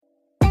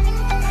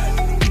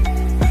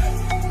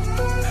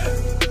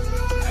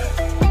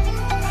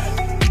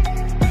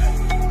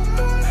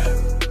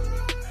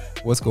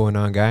What's going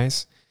on,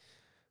 guys?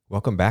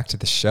 Welcome back to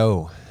the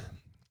show.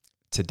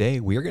 Today,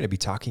 we are going to be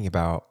talking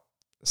about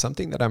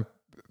something that I'm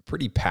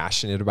pretty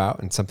passionate about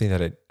and something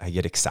that I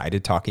get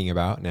excited talking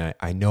about. And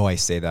I know I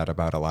say that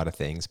about a lot of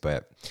things,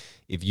 but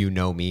if you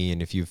know me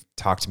and if you've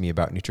talked to me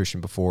about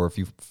nutrition before, if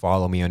you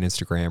follow me on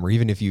Instagram, or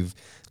even if you've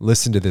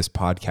listened to this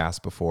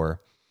podcast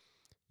before,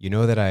 you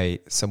know that I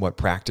somewhat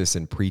practice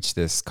and preach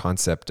this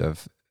concept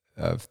of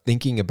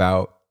thinking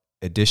about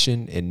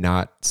addition and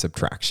not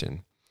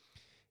subtraction.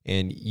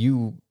 And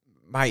you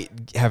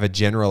might have a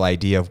general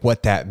idea of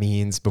what that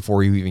means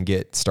before you even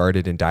get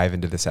started and dive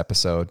into this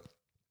episode.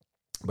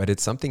 But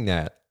it's something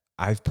that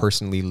I've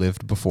personally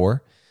lived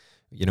before.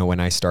 You know, when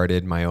I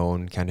started my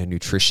own kind of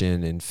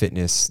nutrition and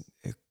fitness,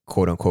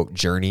 quote unquote,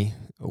 journey,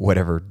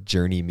 whatever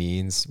journey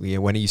means,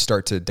 when you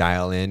start to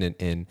dial in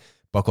and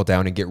buckle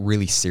down and get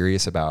really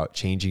serious about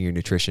changing your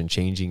nutrition,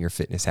 changing your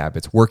fitness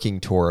habits, working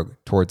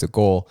towards a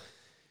goal,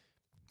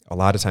 a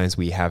lot of times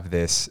we have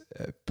this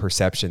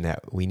perception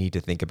that we need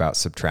to think about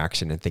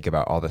subtraction and think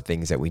about all the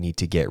things that we need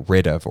to get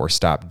rid of or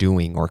stop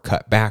doing or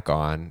cut back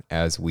on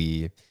as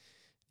we,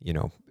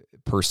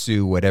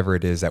 pursue whatever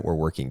it is that we're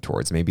working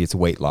towards. Maybe it's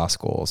weight loss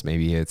goals.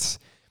 Maybe it's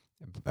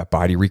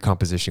body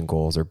recomposition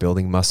goals or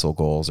building muscle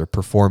goals or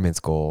performance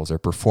goals or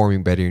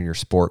performing better in your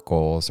sport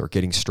goals or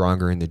getting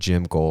stronger in the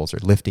gym goals or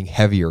lifting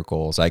heavier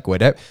goals. Like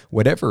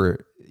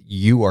whatever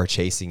you are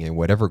chasing and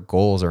whatever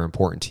goals are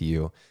important to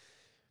you.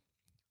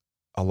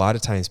 A lot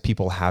of times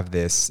people have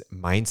this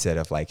mindset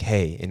of like,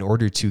 hey, in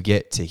order to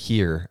get to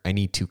here, I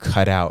need to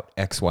cut out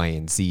X, Y,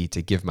 and Z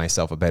to give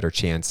myself a better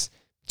chance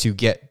to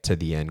get to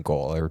the end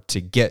goal or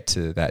to get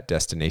to that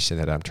destination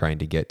that I'm trying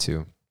to get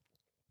to.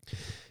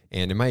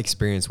 And in my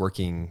experience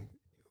working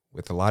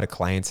with a lot of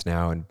clients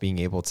now and being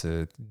able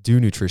to do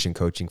nutrition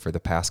coaching for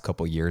the past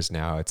couple of years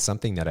now, it's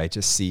something that I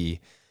just see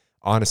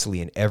honestly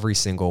in every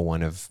single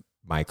one of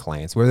my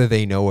clients, whether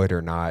they know it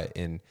or not.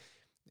 And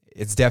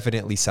it's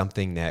definitely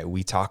something that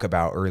we talk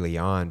about early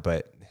on,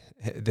 but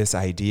this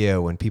idea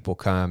when people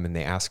come and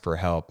they ask for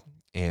help,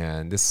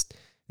 and this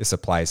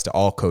applies to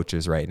all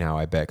coaches right now,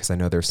 I bet, because I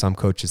know there's some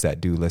coaches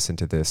that do listen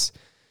to this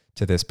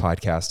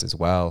podcast as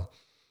well.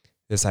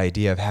 This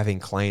idea of having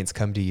clients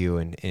come to you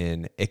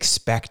and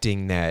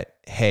expecting that,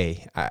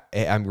 hey,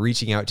 I'm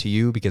reaching out to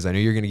you because I know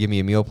you're going to give me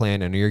a meal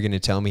plan. I know you're going to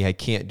tell me I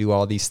can't do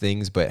all these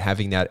things, but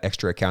having that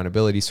extra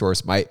accountability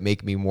source might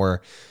make me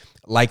more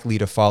likely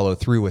to follow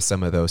through with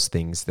some of those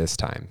things this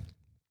time.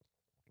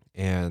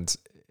 And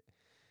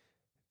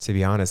to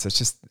be honest, it's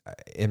just,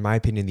 in my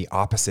opinion, the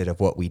opposite of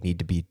what we need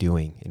to be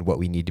doing and what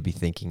we need to be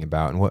thinking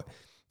about and what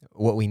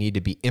we need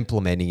to be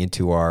implementing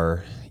into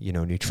our,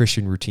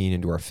 nutrition routine,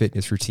 into our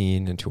fitness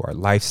routine, into our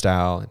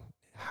lifestyle, and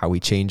how we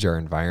change our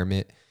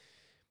environment.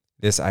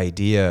 This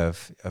idea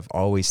of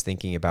always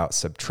thinking about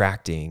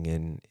subtracting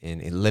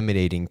and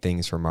eliminating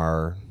things from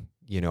our,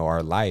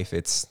 our life,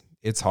 it's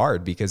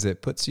hard because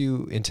it puts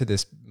you into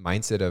this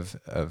mindset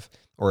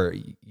or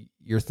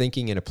you're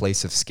thinking in a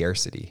place of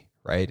scarcity,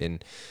 right?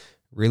 And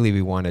really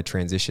we want to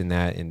transition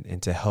that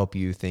and to help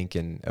you think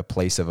in a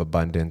place of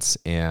abundance.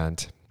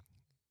 And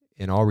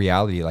in all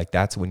reality, like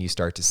that's when you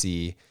start to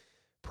see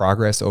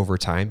progress over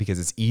time, because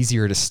it's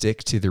easier to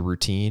stick to the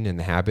routine and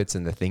the habits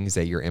and the things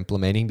that you're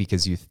implementing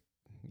because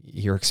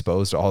you're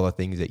exposed to all the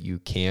things that you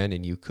can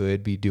and you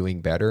could be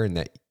doing better and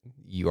that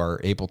you are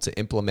able to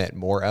implement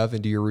more of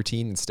into your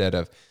routine instead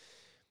of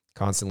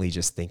constantly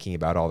just thinking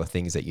about all the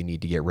things that you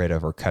need to get rid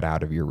of or cut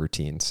out of your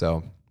routine.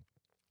 So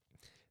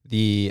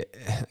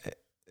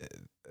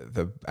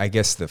I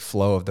guess the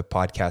flow of the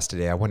podcast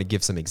today, I want to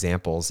give some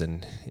examples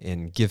and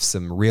give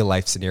some real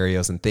life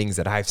scenarios and things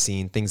that I've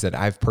seen, things that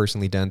I've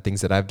personally done,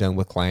 things that I've done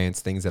with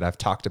clients, things that I've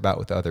talked about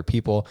with other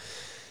people,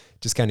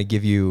 just kind of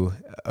give you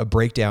a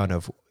breakdown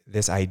of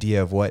this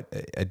idea of what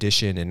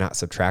addition and not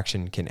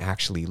subtraction can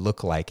actually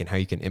look like and how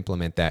you can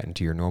implement that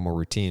into your normal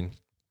routine.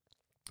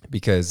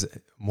 Because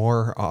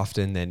more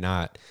often than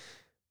not,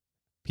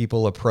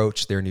 people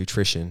approach their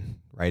nutrition,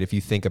 right? If you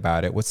think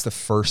about it, what's the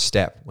first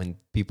step when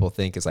people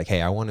think is like,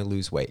 hey, I want to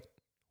lose weight?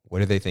 What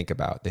do they think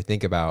about? They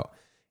think about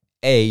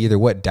either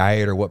what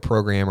diet or what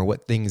program or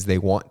what things they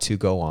want to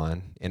go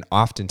on. And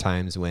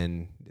oftentimes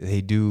when they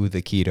do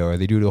the keto or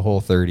they do the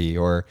Whole30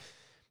 or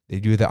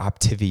they do the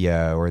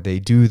Optivia or they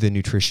do the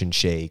nutrition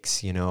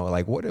shakes,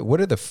 like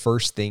what are the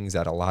first things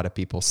that a lot of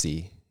people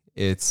see?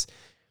 It's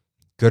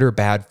good or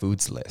bad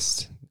foods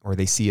list, or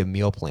they see a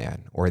meal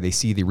plan, or they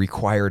see the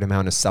required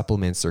amount of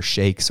supplements or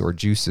shakes or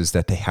juices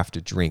that they have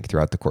to drink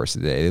throughout the course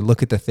of the day. They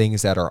look at the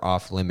things that are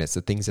off limits,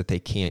 the things that they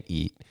can't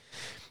eat,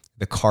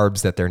 the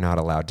carbs that they're not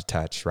allowed to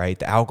touch, right?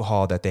 The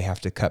alcohol that they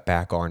have to cut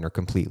back on or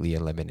completely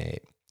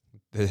eliminate,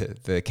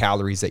 the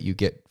calories that you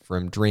get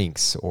from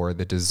drinks or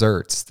the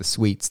desserts, the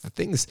sweets, the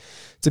things,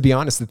 to be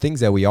honest, the things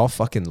that we all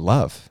fucking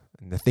love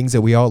and the things that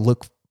we all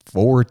look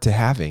forward to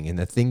having and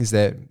the things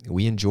that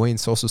we enjoy in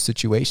social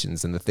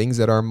situations and the things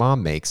that our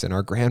mom makes and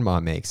our grandma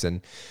makes.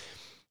 And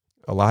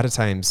a lot of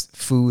times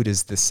food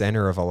is the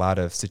center of a lot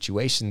of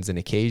situations and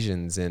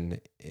occasions. And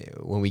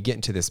when we get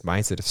into this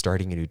mindset of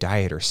starting a new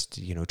diet or,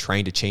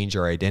 trying to change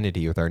our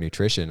identity with our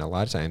nutrition, a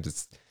lot of times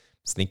it's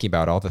thinking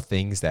about all the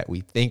things that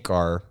we think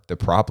are the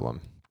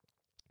problem.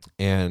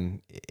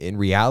 And in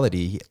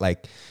reality,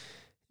 like,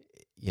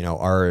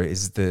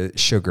 is the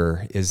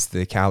sugar, is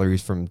the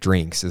calories from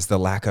drinks, is the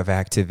lack of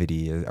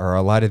activity, are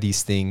a lot of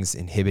these things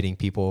inhibiting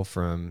people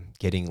from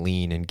getting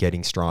lean and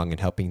getting strong and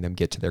helping them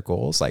get to their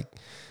goals? Like,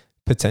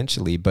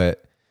 potentially,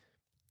 but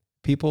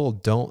people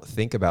don't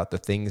think about the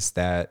things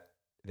that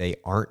they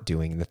aren't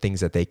doing, the things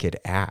that they could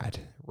add,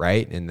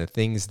 right? And the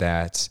things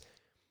that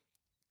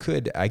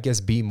could, I guess,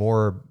 be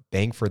more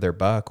bang for their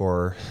buck,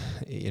 or,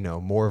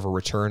 more of a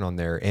return on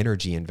their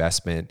energy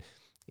investment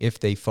if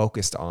they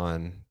focused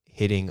on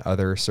hitting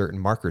other certain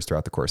markers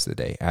throughout the course of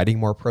the day, adding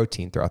more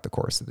protein throughout the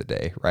course of the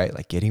day, right?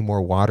 Like getting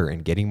more water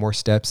and getting more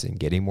steps and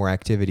getting more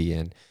activity.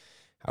 And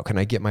how can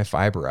I get my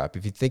fiber up?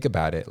 If you think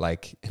about it,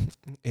 like,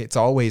 it's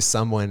always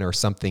someone or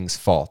something's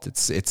fault.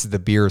 It's the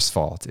beer's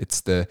fault.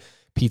 It's the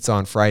pizza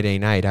on Friday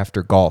night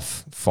after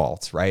golf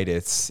fault, right?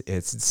 It's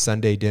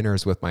Sunday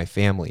dinners with my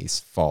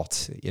family's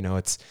fault.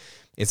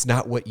 It's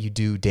not what you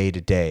do day to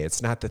day.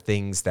 It's not the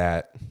things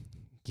that,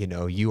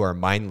 you are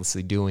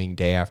mindlessly doing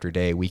day after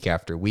day, week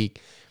after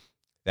week,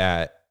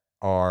 that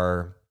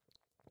are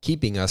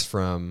keeping us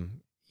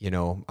from,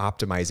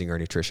 optimizing our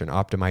nutrition,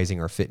 optimizing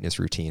our fitness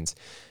routines.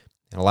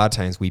 And a lot of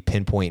times we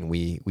pinpoint and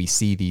we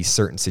see these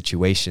certain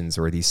situations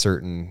or these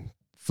certain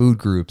food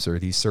groups or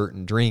these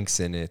certain drinks,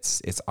 and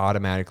it's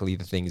automatically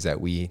the things that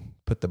we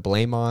put the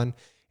blame on,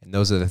 and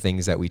those are the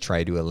things that we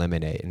try to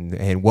eliminate.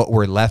 And what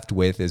we're left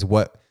with is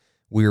what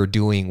we're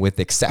doing with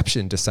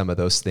exception to some of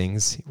those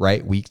things,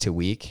 right, week to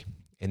week.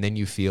 And then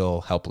you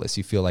feel helpless.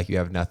 You feel like you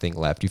have nothing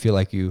left. You feel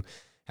like you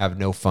have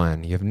no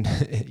fun. You have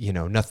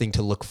nothing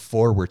to look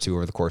forward to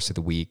over the course of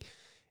the week.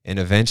 And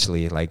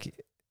eventually,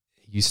 like,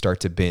 you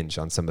start to binge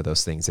on some of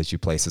those things that you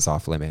place as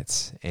off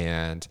limits.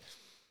 And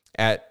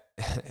at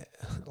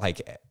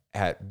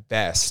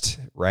best,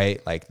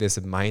 right, like, this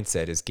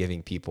mindset is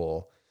giving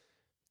people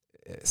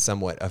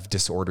somewhat of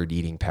disordered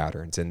eating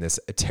patterns and this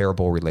a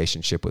terrible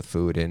relationship with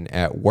food. And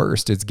at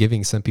worst, it's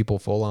giving some people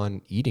full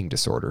on eating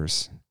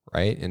disorders,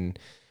 right? And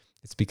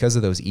it's because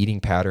of those eating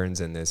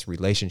patterns and this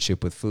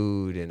relationship with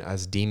food and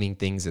us deeming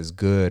things as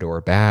good or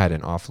bad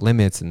and off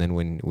limits. And then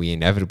when we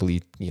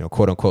inevitably,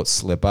 quote unquote,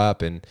 slip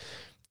up and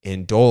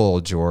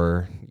indulge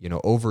or,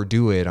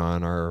 overdo it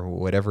on our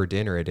whatever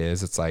dinner it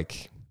is, it's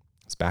like,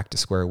 it's back to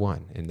square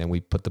one. And then we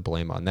put the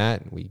blame on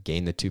that, and we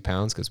gain the 2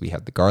 pounds because we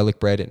had the garlic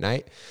bread at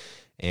night.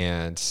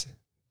 And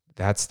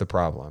that's the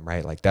problem,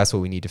 right? Like, that's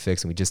what we need to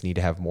fix. And we just need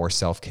to have more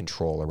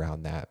self-control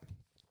around that.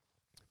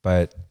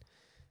 But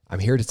I'm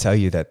here to tell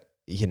you that,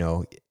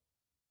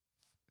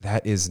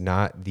 that is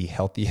not the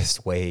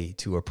healthiest way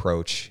to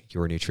approach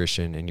your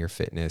nutrition and your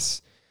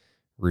fitness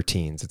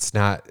routines. It's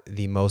not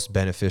the most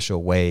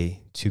beneficial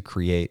way to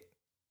create,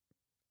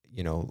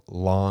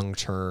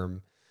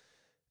 long-term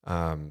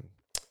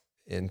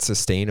and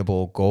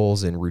sustainable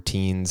goals and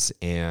routines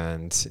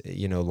and,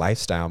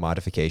 lifestyle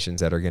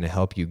modifications that are going to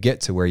help you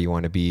get to where you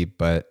want to be,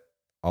 but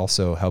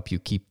also help you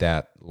keep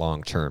that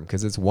long-term.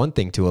 Because it's one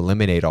thing to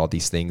eliminate all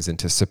these things and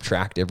to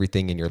subtract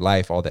everything in your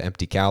life, all the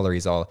empty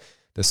calories, all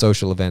the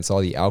social events,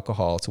 all the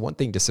alcohol. It's one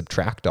thing to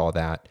subtract all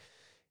that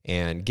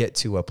and get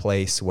to a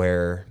place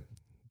where,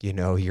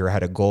 you're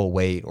at a goal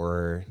weight,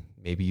 or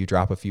maybe you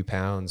drop a few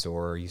pounds,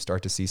 or you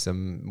start to see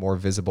some more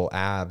visible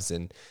abs,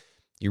 and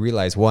you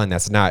realize, one,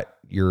 that's not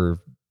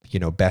your,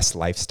 best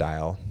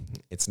lifestyle.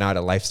 It's not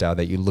a lifestyle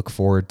that you look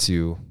forward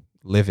to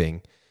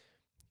living.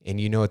 And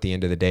at the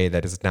end of the day,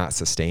 that is not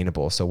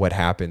sustainable. So what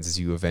happens is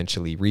you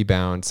eventually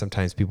rebound.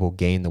 Sometimes people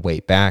gain the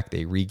weight back.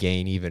 They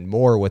regain even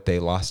more what they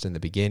lost in the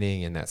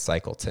beginning, and that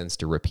cycle tends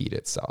to repeat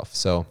itself.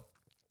 So,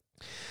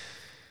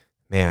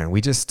 man,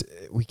 we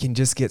can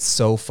just get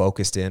so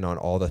focused in on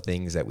all the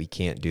things that we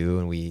can't do.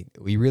 And we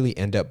really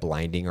end up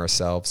blinding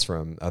ourselves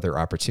from other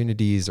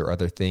opportunities or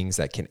other things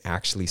that can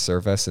actually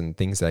serve us and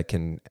things that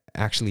can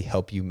actually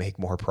help you make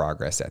more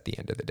progress at the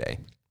end of the day.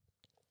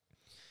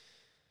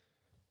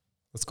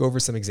 Let's go over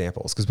some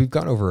examples, because we've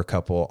gone over a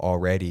couple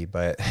already,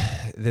 but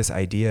this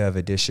idea of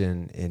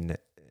addition and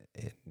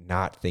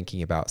not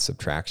thinking about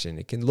subtraction,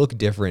 it can look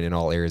different in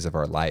all areas of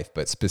our life,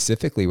 but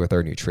specifically with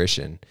our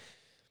nutrition.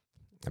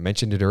 I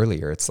mentioned it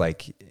earlier. It's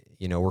like,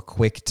 we're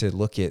quick to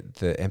look at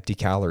the empty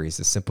calories,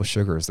 the simple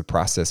sugars, the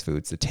processed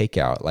foods, the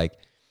takeout. Like,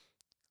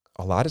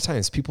 a lot of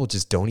times people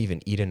just don't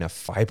even eat enough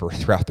fiber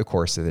throughout the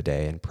course of the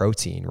day and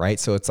protein, right?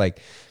 So it's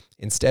like,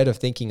 instead of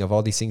thinking of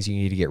all these things you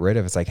need to get rid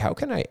of, it's like, how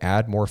can I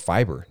add more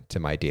fiber to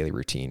my daily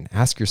routine?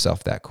 Ask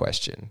yourself that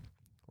question,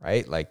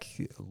 right? Like,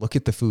 look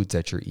at the foods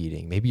that you're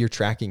eating. Maybe you're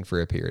tracking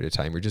for a period of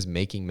time. You're just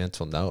making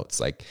mental notes.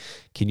 Like,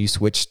 can you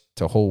switch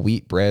to whole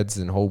wheat breads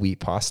and whole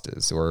wheat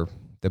pastas, or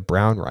the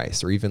brown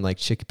rice, or even like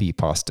chickpea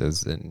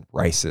pastas and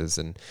rices?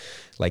 And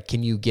like,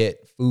 can you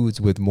get foods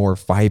with more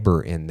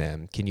fiber in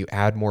them? Can you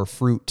add more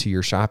fruit to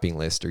your shopping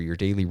list or your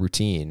daily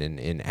routine,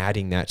 and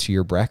adding that to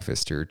your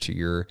breakfast or to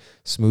your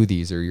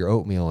smoothies or your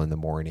oatmeal in the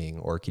morning?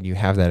 Or can you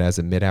have that as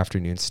a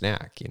mid-afternoon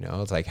snack?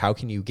 It's like, how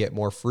can you get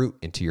more fruit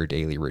into your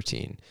daily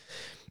routine?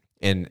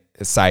 And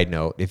a side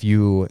note, if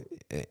you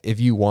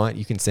want,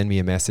 you can send me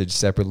a message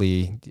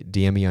separately,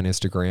 DM me on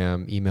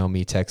Instagram, email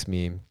me, text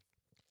me,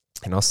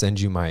 and I'll send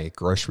you my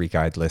grocery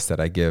guide list that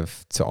I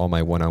give to all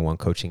my one-on-one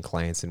coaching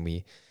clients. And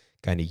we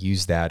kind of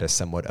use that as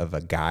somewhat of a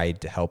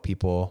guide to help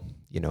people,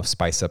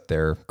 spice up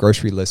their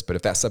grocery list. But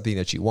if that's something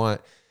that you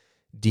want,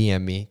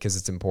 DM me, because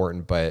it's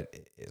important. But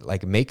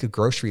like, make a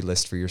grocery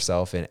list for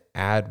yourself and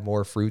add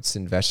more fruits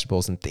and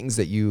vegetables and things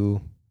that you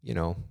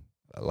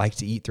like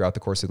to eat throughout the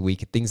course of the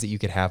week, things that you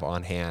could have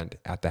on hand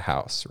at the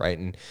house, right?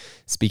 And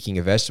speaking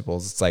of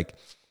vegetables, it's like,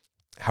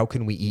 how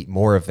can we eat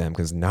more of them?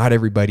 Because not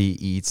everybody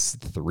eats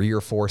 3 or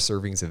 4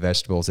 servings of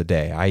vegetables a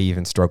day. I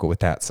even struggle with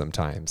that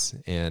sometimes.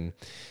 And,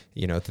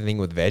 the thing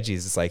with veggies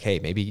is like, hey,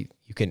 maybe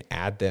you can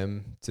add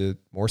them to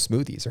more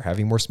smoothies, or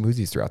having more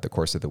smoothies throughout the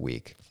course of the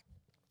week.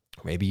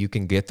 Maybe you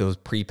can get those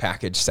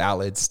prepackaged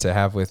salads to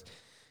have with,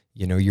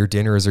 your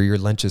dinners or your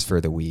lunches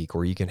for the week,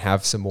 or you can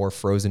have some more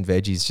frozen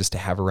veggies just to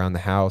have around the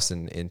house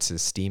and to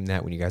steam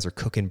that when you guys are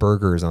cooking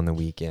burgers on the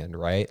weekend,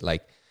 right?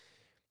 Like,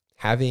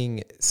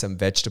 having some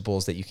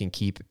vegetables that you can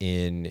keep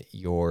in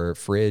your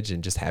fridge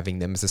and just having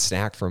them as a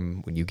snack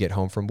from when you get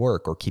home from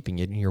work, or keeping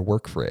it in your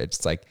work fridge.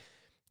 It's like,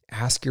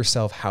 ask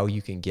yourself how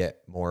you can get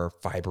more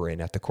fiber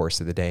in at the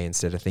course of the day,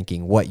 instead of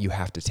thinking what you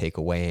have to take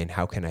away and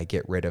how can I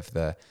get rid of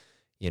the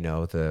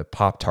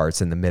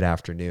Pop-Tarts in the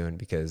mid-afternoon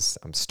because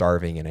I'm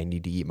starving and I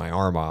need to eat my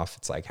arm off.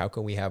 It's like, how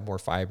can we have more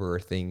fiber or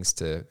things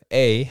to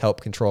A,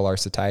 help control our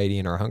satiety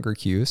and our hunger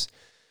cues,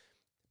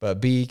 but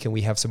B, can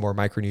we have some more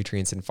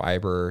micronutrients and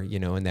fiber,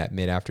 in that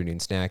mid-afternoon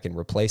snack, and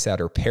replace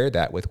that or pair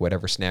that with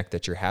whatever snack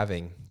that you're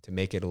having to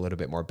make it a little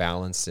bit more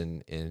balanced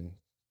and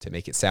to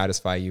make it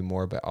satisfy you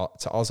more, but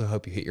to also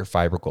help you hit your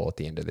fiber goal at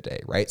the end of the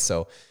day, right?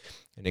 So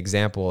an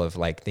example of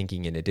like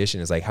thinking in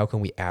addition is like, how can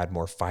we add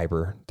more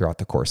fiber throughout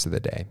the course of the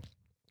day?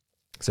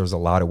 So there's a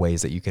lot of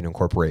ways that you can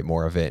incorporate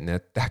more of it.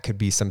 And that could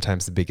be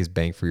sometimes the biggest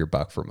bang for your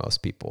buck for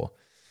most people.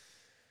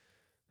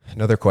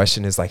 Another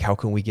question is like, how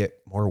can we get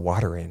more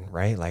water in,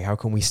 right? Like, how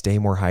can we stay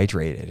more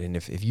hydrated? And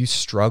if you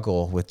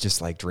struggle with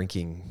just like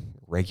drinking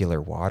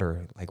regular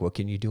water, like, what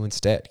can you do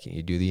instead? Can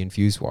you do the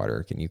infused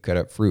water? Can you cut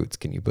up fruits?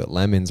 Can you put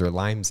lemons or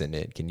limes in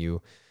it? Can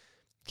you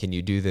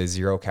do the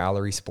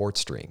 0-calorie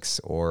sports drinks,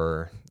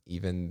 or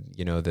even,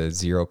 the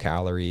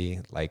 0-calorie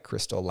like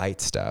Crystal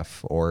Light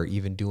stuff, or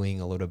even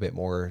doing a little bit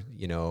more,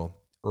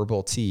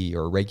 herbal tea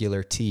or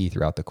regular tea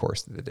throughout the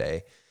course of the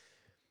day?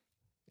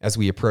 As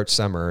we approach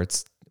summer,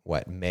 it's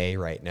May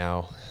right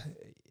now.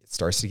 It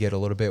starts to get a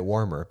little bit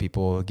warmer.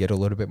 People get a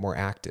little bit more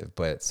active,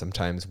 but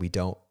sometimes we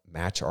don't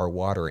match our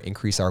water,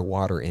 increase our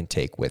water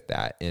intake with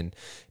that. And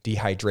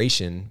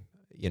dehydration,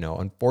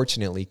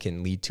 unfortunately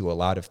can lead to a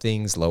lot of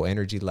things, low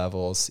energy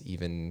levels,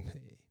 even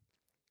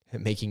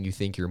making you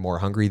think you're more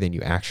hungry than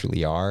you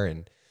actually are,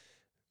 and,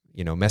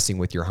 messing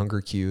with your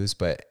hunger cues.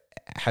 But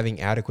having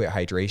adequate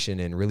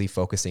hydration and really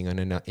focusing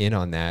in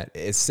on that,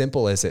 as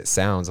simple as it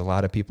sounds, a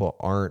lot of people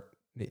aren't,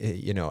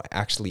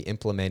 actually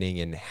implementing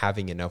and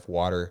having enough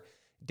water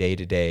day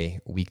to day,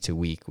 week to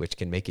week, which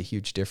can make a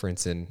huge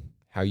difference in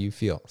how you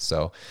feel.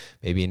 So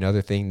maybe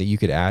another thing that you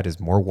could add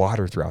is more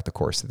water throughout the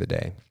course of the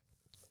day.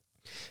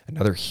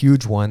 Another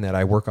huge one that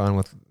I work on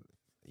with,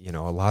 a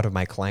lot of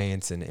my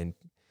clients and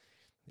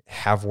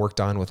have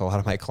worked on with a lot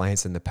of my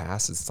clients in the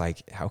past, is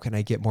like, how can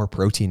I get more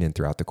protein in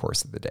throughout the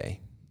course of the day?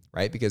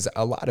 Right? Because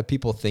a lot of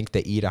people think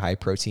they eat a high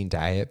protein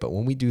diet, but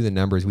when we do the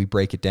numbers, we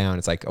break it down.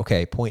 It's like,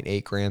 okay,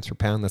 0.8 grams per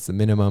pound. That's the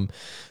minimum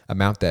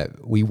amount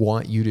that we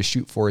want you to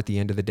shoot for at the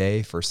end of the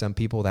day. For some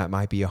people, that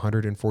might be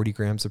 140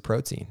 grams of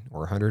protein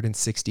or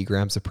 160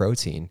 grams of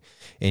protein.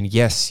 And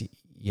yes,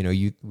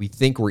 we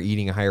think we're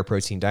eating a higher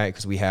protein diet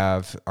because we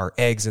have our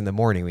eggs in the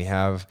morning. We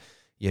have,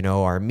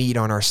 our meat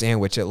on our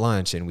sandwich at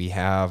lunch, and we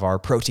have our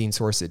protein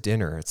source at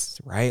dinner.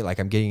 It's right. Like,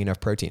 I'm getting enough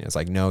protein. It's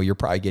like, no, you're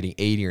probably getting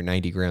 80 or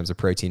 90 grams of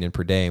protein in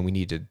per day. And we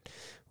need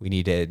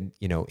to,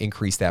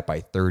 increase that by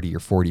 30 or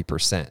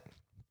 40%.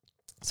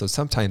 So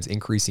sometimes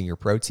increasing your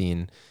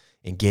protein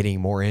and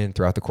getting more in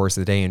throughout the course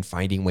of the day, and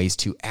finding ways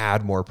to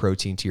add more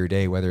protein to your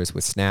day, whether it's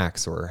with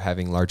snacks or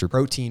having larger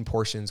protein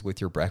portions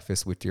with your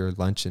breakfast, with your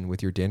lunch, and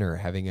with your dinner,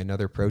 having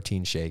another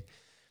protein shake,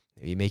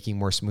 maybe making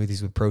more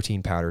smoothies with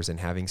protein powders and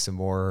having some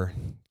more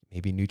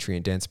maybe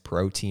nutrient-dense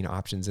protein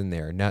options in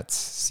there, nuts,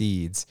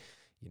 seeds,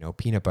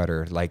 peanut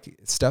butter, like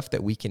stuff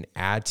that we can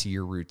add to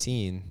your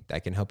routine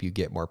that can help you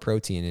get more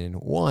protein. And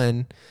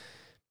one,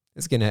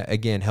 it's going to,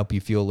 again, help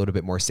you feel a little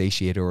bit more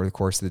satiated over the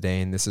course of the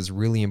day. And this is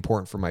really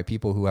important for my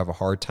people who have a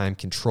hard time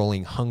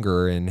controlling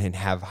hunger and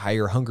have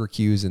higher hunger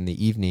cues in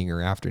the evening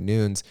or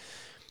afternoons.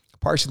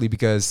 partially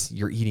because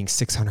you're eating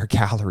 600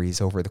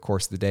 calories over the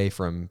course of the day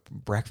from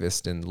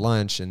breakfast and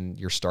lunch, and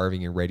you're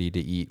starving and ready to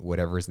eat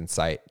whatever's in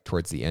sight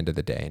towards the end of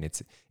the day. And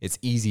it's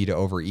easy to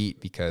overeat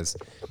because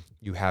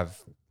you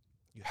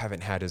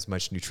haven't had as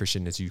much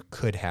nutrition as you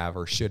could have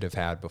or should have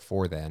had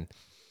before then.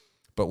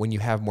 But when you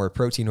have more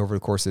protein over the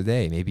course of the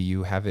day, maybe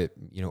you have it,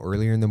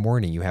 earlier in the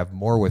morning, you have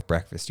more with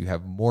breakfast, you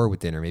have more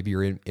with dinner, maybe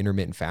you're in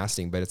intermittent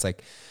fasting, but it's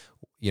like,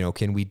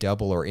 can we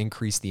double or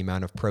increase the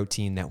amount of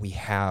protein that we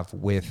have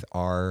with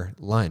our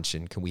lunch?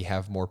 And can we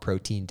have more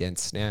protein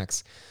dense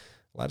snacks?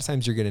 A lot of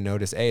times you're going to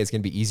notice, A, it's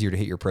going to be easier to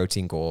hit your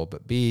protein goal,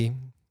 but B,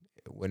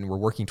 when we're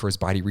working towards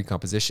body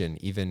recomposition,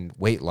 even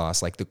weight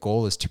loss, like the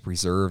goal is to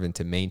preserve and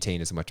to maintain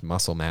as much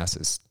muscle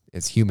mass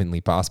as humanly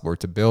possible, or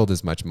to build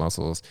as much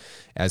muscles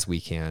as we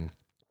can.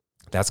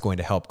 That's going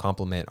to help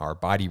complement our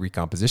body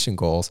recomposition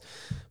goals,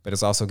 but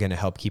it's also going to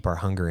help keep our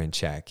hunger in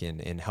check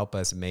and help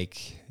us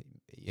make,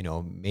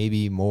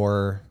 maybe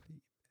more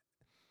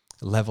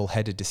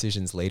level-headed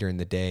decisions later in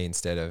the day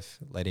instead of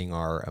letting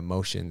our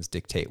emotions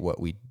dictate what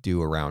we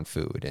do around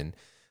food and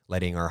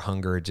letting our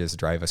hunger just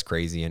drive us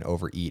crazy and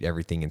overeat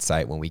everything in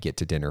sight when we get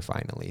to dinner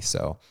finally.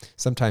 So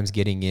sometimes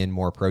getting in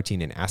more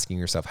protein and asking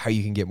yourself how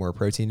you can get more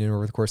protein in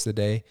over the course of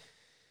the day,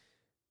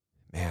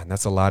 man,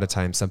 that's a lot of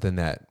times something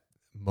that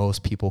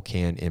most people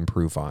can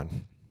improve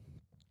on.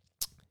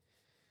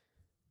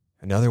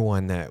 Another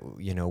one that,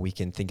 we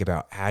can think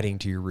about adding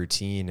to your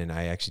routine, and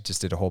I actually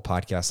just did a whole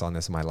podcast on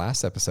this in my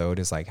last episode,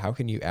 is like, how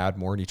can you add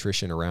more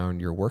nutrition around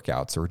your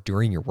workouts or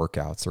during your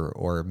workouts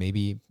or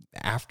maybe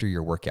after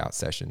your workout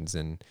sessions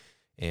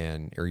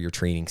or your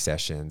training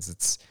sessions?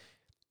 It's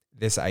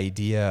this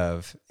idea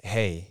of,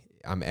 hey,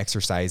 I'm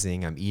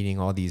exercising, I'm eating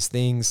all these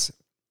things.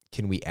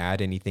 Can we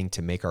add anything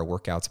to make our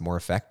workouts more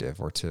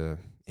effective or to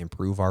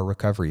improve our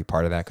recovery?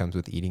 Part of that comes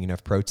with eating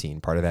enough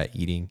protein. Part of that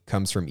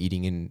comes from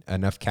eating in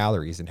enough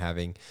calories and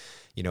having,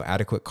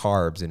 adequate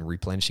carbs and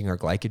replenishing our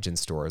glycogen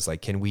stores.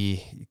 Like, can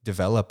we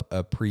develop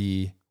a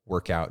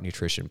pre-workout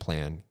nutrition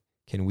plan?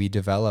 Can we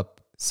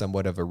develop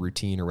somewhat of a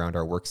routine around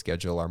our work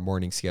schedule, our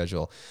morning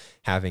schedule,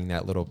 having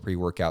that little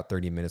pre-workout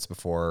 30 minutes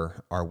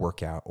before our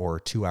workout or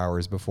 2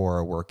 hours before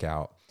our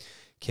workout?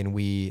 Can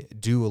we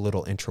do a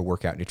little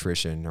intra-workout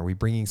nutrition? Are we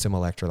bringing some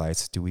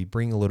electrolytes? Do we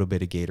bring a little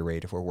bit of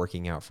Gatorade if we're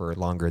working out for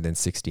longer than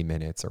 60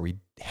 minutes? Are we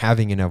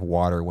having enough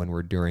water when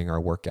we're doing our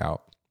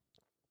workout?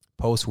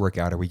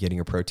 Post-workout, are we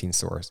getting a protein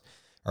source?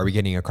 Are we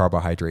getting a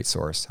carbohydrate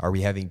source? Are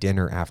we having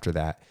dinner after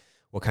that?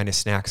 What kind of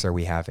snacks are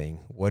we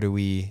having? What do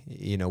we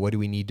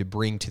need to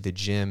bring to the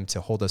gym to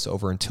hold us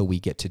over until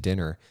we get to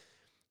dinner?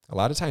 A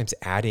lot of times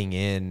adding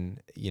in,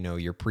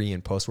 your pre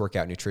and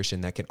post-workout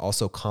nutrition that can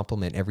also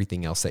complement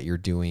everything else that you're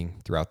doing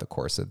throughout the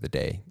course of the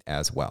day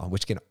as well,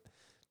 which can,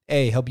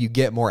 help you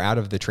get more out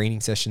of the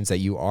training sessions that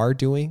you are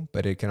doing,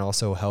 but it can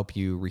also help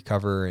you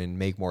recover and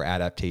make more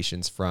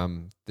adaptations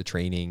from the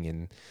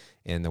training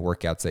and the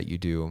workouts that you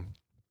do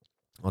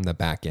on the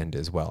back end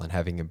as well, and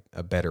having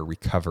a better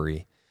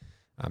recovery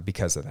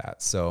because of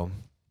that. So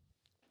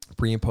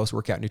pre and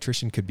post-workout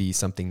nutrition could be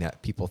something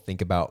that people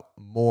think about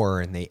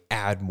more and they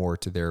add more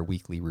to their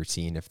weekly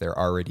routine. If they're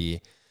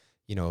already,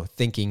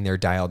 thinking they're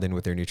dialed in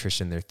with their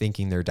nutrition, they're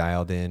thinking they're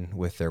dialed in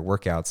with their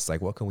workouts, it's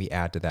like, what can we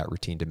add to that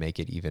routine to make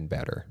it even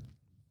better?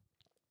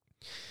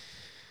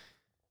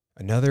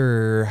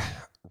 Another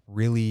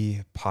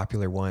really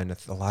popular one,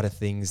 a lot of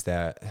things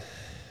that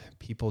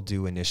people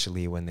do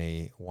initially when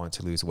they want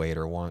to lose weight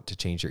or want to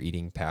change their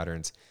eating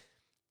patterns,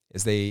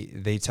 is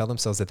they tell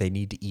themselves that they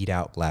need to eat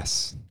out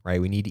less,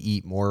 right? We need to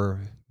eat more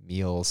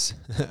meals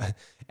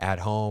at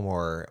home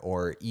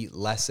or eat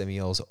less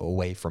meals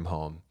away from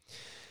home,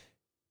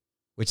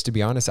 which, to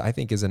be honest, I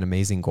think is an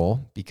amazing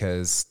goal,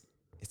 because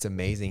it's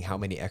amazing how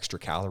many extra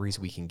calories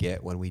we can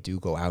get when we do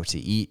go out to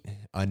eat,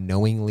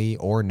 unknowingly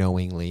or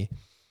knowingly,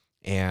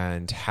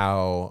 and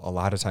how a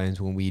lot of times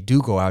when we do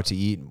go out to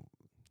eat,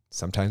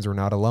 sometimes we're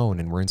not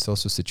alone and we're in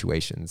social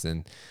situations,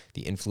 and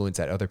the influence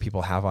that other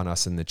people have on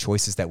us and the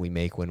choices that we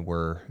make when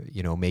we're,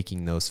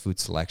 making those food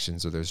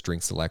selections or those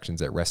drink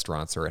selections at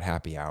restaurants or at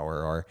happy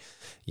hour or,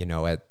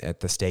 at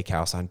the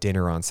steakhouse on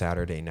dinner on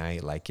Saturday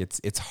night. Like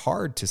it's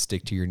hard to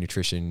stick to your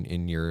nutrition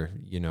in your,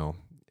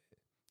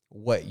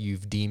 what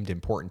you've deemed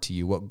important to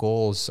you, what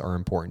goals are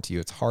important to you.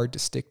 It's hard to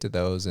stick to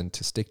those and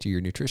to stick to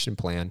your nutrition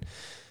plan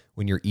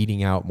when you're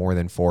eating out more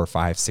than 4,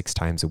 5, 6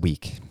 times a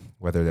week,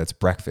 whether that's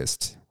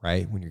breakfast,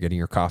 right, when you're getting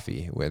your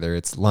coffee, whether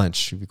it's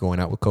lunch, if you're going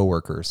out with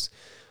coworkers,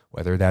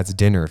 whether that's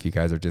dinner, if you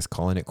guys are just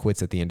calling it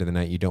quits at the end of the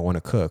night, you don't want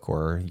to cook,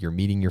 or you're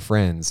meeting your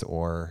friends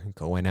or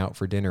going out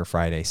for dinner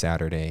Friday,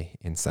 Saturday,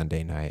 and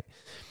Sunday night.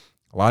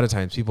 A lot of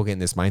times people get in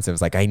this mindset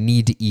of like, I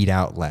need to eat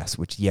out less,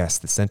 which, yes,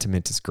 the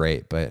sentiment is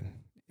great, but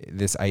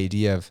this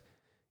idea of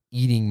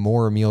eating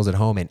more meals at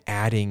home and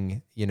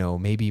adding,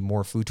 maybe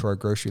more food to our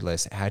grocery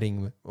list,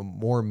 adding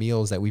more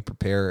meals that we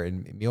prepare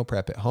and meal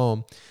prep at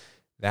home,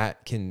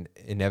 that can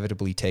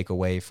inevitably take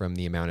away from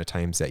the amount of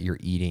times that you're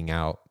eating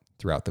out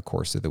throughout the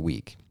course of the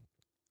week.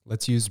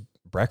 Let's use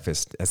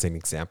breakfast as an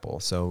example.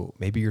 So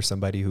maybe you're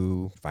somebody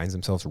who finds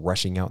themselves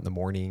rushing out in the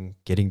morning,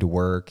 getting to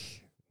work,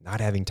 not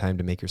having time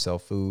to make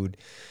yourself food.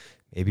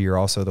 Maybe you're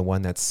also the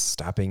one that's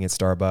stopping at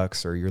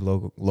Starbucks or your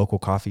local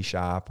coffee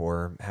shop,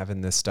 or having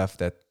this stuff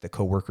that the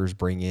coworkers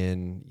bring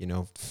in,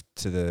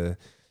 to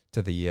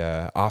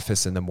the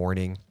office in the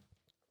morning.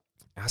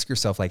 Ask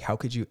yourself, like, how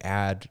could you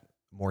add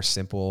more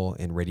simple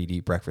and ready to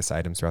eat breakfast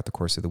items throughout the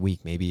course of the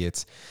week? Maybe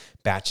it's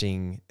batch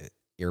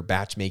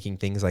making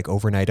things like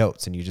overnight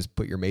oats, and you just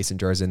put your mason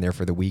jars in there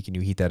for the week and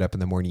you heat that up in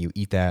the morning. You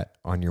eat that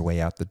on your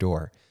way out the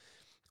door.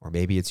 Or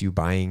maybe it's you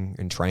buying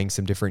and trying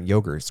some different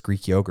yogurts,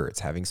 Greek yogurts,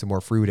 having some more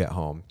fruit at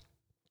home.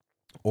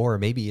 Or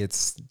maybe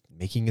it's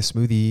making a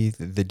smoothie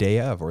the day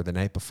of or the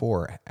night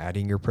before,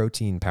 adding your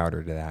protein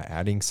powder to that,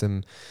 adding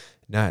some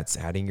nuts,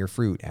 adding your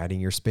fruit, adding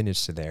your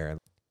spinach to there.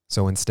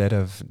 So instead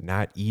of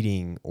not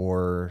eating,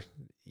 or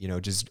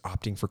just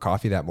opting for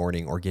coffee that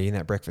morning, or getting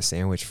that breakfast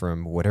sandwich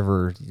from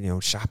whatever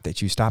shop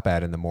that you stop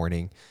at in the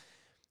morning,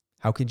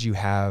 how could you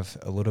have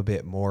a little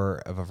bit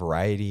more of a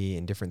variety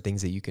and different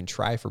things that you can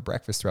try for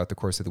breakfast throughout the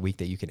course of the week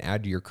that you can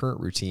add to your current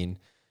routine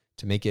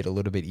to make it a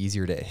little bit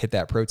easier to hit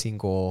that protein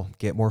goal,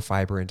 get more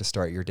fiber in to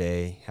start your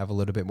day, have a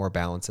little bit more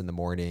balance in the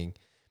morning,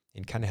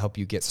 and kind of help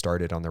you get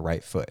started on the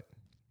right foot?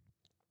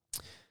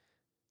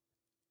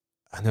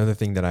 Another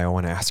thing that I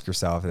want to ask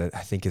yourself that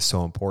I think is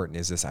so important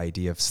is this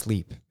idea of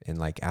sleep, and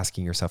like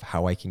asking yourself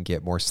how I can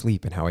get more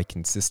sleep and how I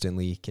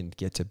consistently can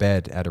get to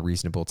bed at a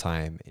reasonable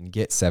time and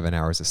get 7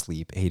 hours of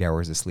sleep, 8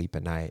 hours of sleep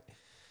a night.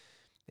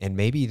 And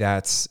maybe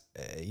that's,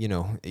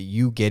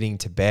 you getting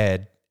to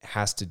bed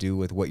has to do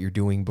with what you're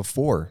doing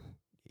before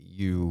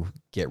you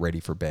get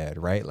ready for bed,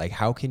 right? Like,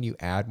 how can you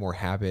add more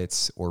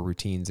habits or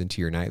routines into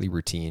your nightly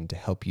routine to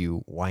help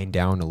you wind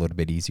down a little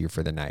bit easier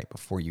for the night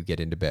before you get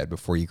into bed,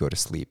 before you go to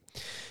sleep?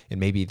 And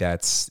maybe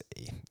that's,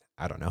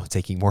 I don't know,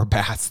 taking more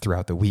baths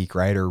throughout the week,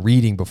 right? Or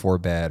reading before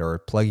bed, or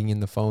plugging in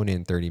the phone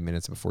in 30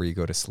 minutes before you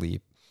go to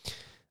sleep.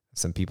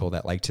 Some people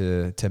that like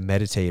to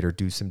meditate or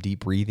do some deep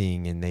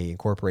breathing, and they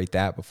incorporate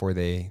that before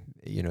they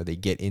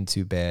get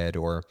into bed,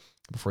 or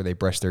before they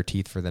brush their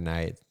teeth for the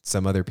night.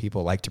 Some other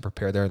people like to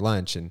prepare their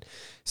lunch and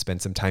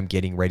spend some time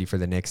getting ready for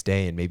the next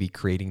day, and maybe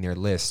creating their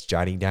list,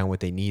 jotting down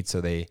what they need,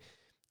 so they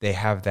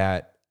have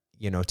that,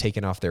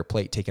 taken off their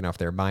plate, taken off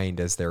their mind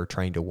as they're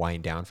trying to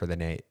wind down for the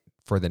night,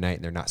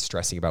 and they're not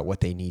stressing about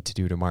what they need to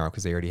do tomorrow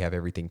because they already have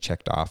everything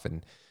checked off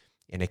and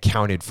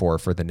accounted for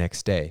the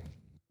next day.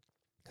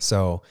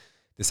 So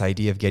this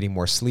idea of getting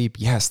more sleep,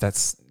 yes, that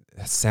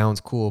sounds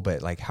cool,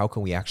 but like, how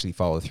can we actually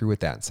follow through with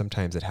that? And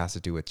sometimes it has to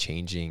do with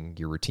changing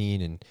your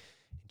routine and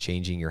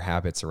changing your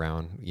habits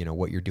around,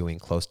 what you're doing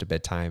close to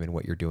bedtime and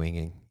what you're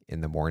doing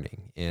in the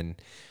morning. And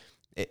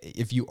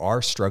if you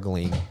are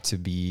struggling to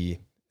be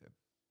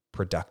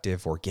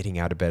productive, or getting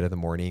out of bed in the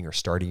morning, or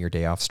starting your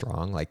day off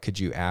strong, like, could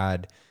you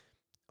add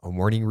a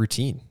morning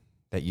routine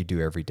that you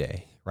do every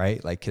day,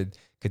 right? Like, could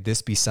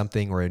this be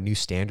something, or a new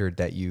standard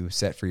that you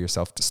set for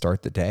yourself to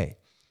start the day?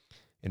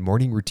 And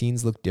morning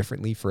routines look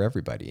differently for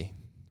everybody,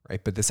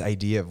 right? But this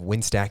idea of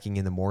wind stacking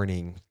in the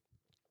morning,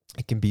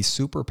 it can be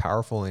super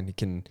powerful, and it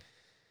can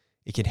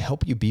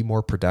help you be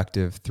more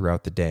productive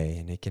throughout the day,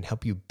 and it can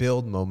help you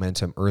build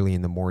momentum early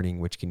in the morning,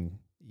 which can,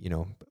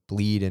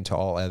 bleed into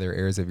all other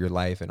areas of your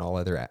life and all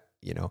other,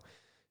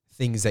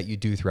 things that you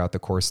do throughout the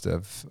course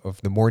of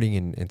the morning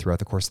and throughout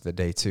the course of the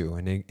day too.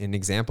 And an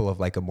example of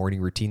like a morning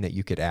routine that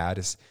you could add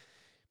is,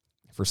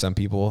 for some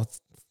people,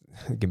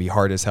 it can be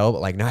hard as hell,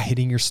 but like not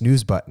hitting your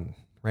snooze button,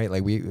 right?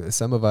 Like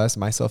some of us,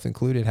 myself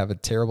included, have a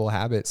terrible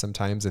habit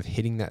sometimes of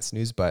hitting that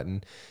snooze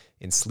button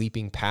and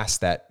sleeping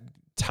past that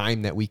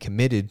time that we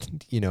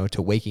committed,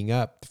 to waking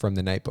up from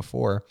the night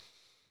before.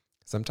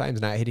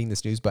 Sometimes not hitting the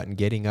snooze button,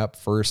 getting up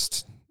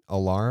first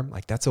alarm,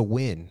 like that's a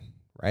win,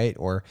 right?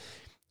 Or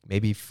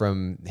maybe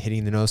from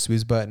hitting the no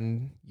snooze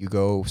button, you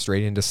go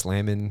straight into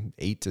slamming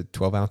 8 to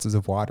 12 ounces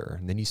of water.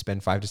 And then you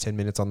spend 5 to 10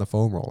 minutes on the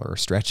foam roller or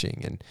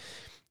stretching. And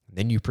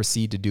then you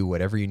proceed to do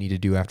whatever you need to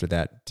do after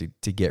that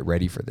to get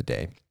ready for the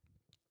day.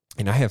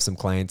 And I have some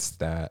clients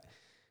that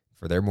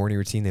for their morning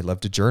routine, they love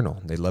to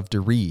journal, they love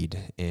to read.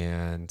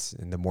 And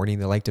in the morning,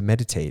 they like to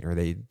meditate, or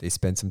they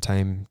spend some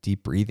time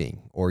deep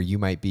breathing. Or you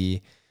might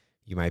be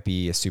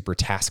a super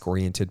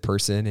task-oriented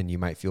person, and you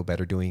might feel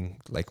better doing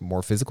like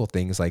more physical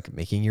things, like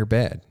making your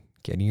bed,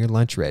 getting your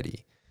lunch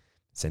ready,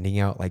 sending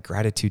out like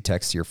gratitude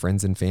texts to your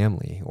friends and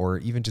family, or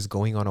even just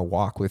going on a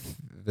walk with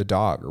the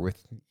dog or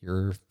with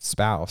your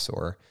spouse,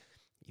 or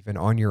even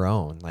on your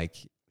own. Like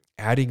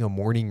adding a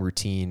morning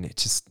routine,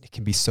 it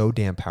can be so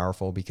damn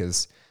powerful,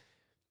 because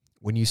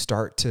when you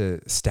start to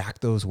stack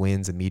those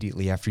wins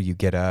immediately after you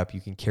get up,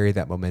 you can carry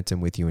that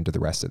momentum with you into the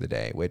rest of the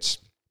day, which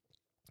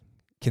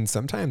can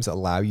sometimes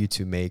allow you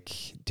to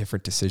make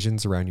different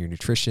decisions around your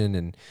nutrition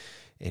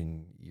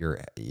and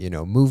your,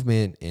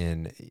 movement,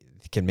 and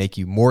can make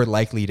you more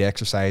likely to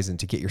exercise and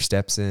to get your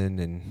steps in.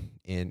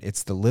 And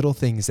it's the little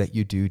things that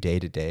you do day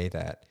to day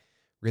that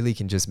really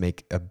can just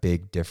make a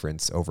big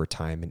difference over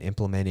time. And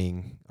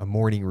implementing a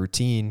morning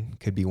routine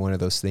could be one of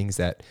those things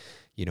that,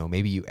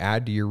 maybe you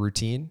add to your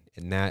routine,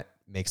 and that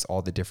makes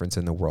all the difference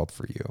in the world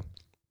for you.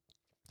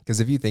 Because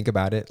if you think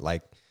about it,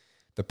 like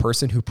The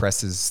person who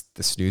presses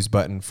the snooze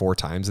button 4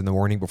 times in the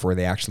morning before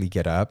they actually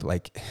get up,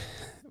 like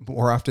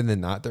more often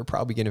than not, they're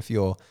probably going to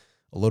feel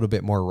a little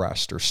bit more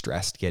rushed or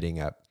stressed getting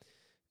up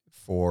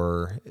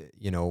for,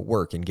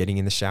 work and getting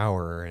in the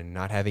shower and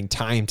not having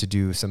time to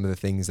do some of the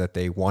things that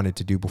they wanted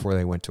to do before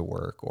they went to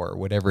work or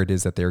whatever it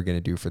is that they're going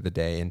to do for the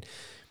day. And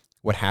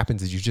what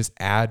happens is you just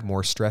add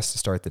more stress to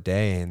start the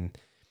day. And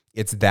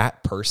it's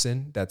that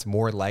person that's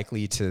more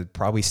likely to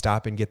probably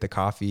stop and get the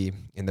coffee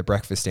and the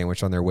breakfast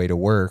sandwich on their way to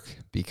work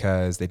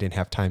because they didn't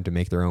have time to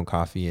make their own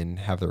coffee and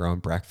have their own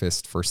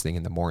breakfast first thing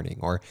in the morning.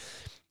 Or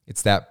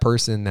it's that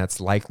person that's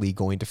likely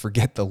going to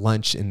forget the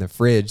lunch in the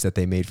fridge that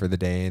they made for the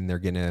day, and they're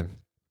going to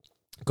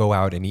go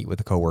out and eat with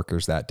the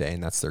coworkers that day.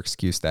 And that's their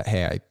excuse that,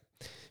 hey, I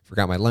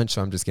forgot my lunch,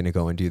 so I'm just going to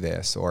go and do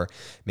this. Or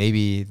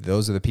maybe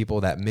those are the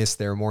people that miss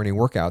their morning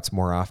workouts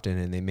more often,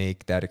 and they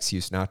make that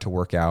excuse not to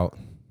work out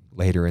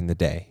later in the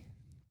day.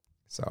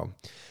 So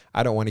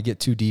I don't want to get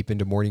too deep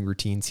into morning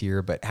routines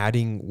here, but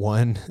adding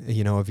one,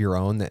 of your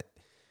own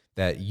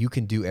that you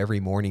can do every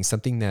morning,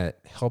 something that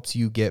helps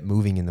you get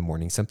moving in the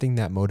morning, something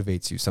that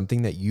motivates you,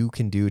 something that you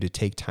can do to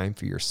take time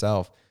for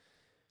yourself,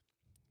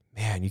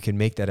 man, you can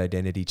make that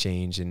identity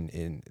change,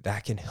 and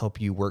that can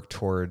help you work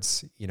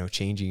towards,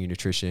 changing your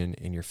nutrition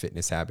and your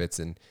fitness habits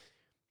and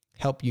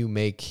help you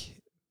make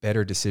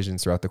better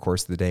decisions throughout the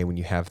course of the day when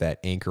you have that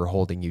anchor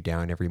holding you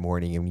down every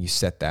morning, and when you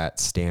set that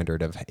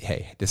standard of,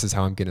 hey, this is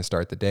how I'm going to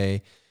start the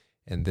day,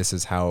 and this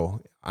is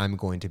how I'm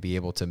going to be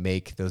able to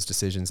make those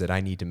decisions that I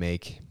need to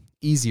make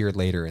easier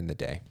later in the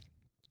day.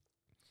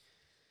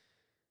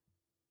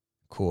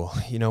 Cool.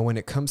 When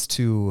it comes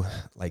to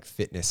like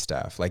fitness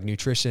stuff, like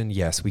nutrition,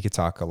 yes, we could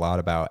talk a lot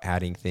about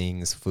adding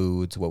things,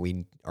 foods, what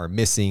we are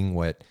missing,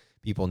 what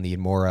people need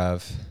more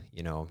of,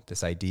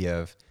 this idea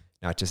of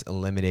not just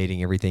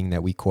eliminating everything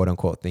that we quote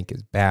unquote think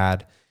is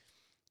bad.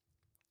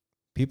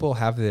 People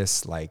have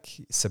this like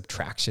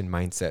subtraction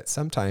mindset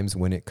sometimes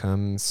when it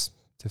comes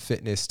to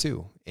fitness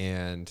too.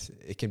 And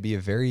it can be a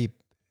very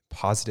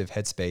positive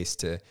headspace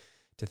to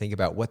think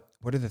about what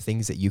are the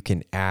things that you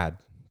can add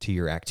to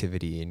your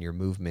activity and your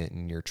movement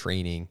and your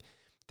training,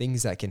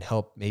 things that can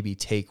help maybe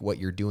take what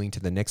you're doing to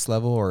the next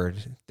level, or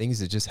things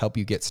that just help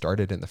you get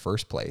started in the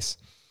first place.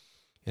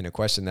 And a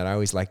question that I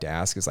always like to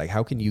ask is like,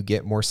 how can you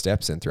get more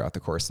steps in throughout the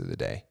course of the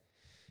day?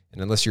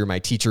 And unless you're my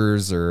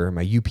teachers or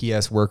my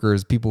UPS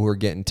workers, people who are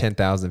getting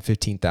 10,000,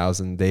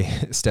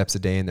 15,000 steps a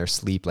day in their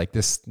sleep, like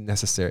this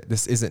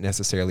isn't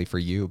necessarily for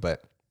you.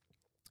 But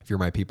if you're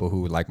my people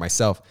who, like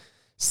myself,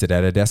 sit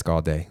at a desk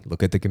all day,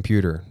 look at the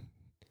computer,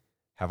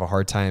 have a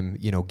hard time,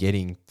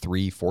 getting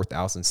 3,000,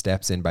 4,000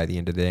 steps in by the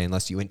end of the day,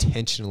 unless you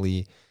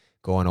intentionally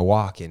go on a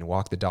walk and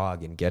walk the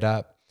dog and get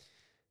up.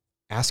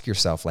 Ask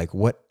yourself, like,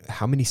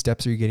 how many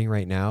steps are you getting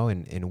right now?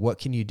 And what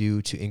can you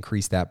do to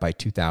increase that by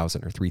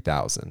 2,000 or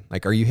 3,000?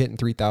 Like, are you hitting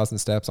 3,000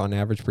 steps on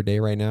average per day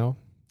right now?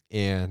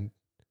 And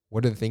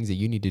what are the things that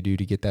you need to do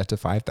to get that to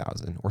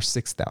 5,000 or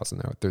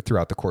 6,000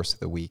 throughout the course of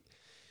the week?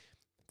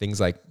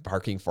 Things like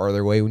parking farther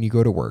away when you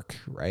go to work,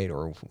 right?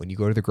 Or when you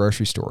go to the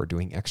grocery store,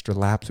 doing extra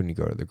laps when you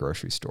go to the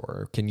grocery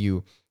store. Can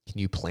you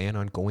plan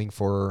on going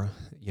for,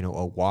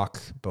 a walk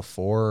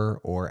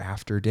before or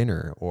after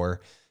dinner?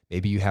 Or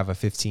maybe you have a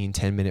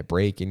 10 minute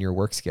break in your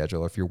work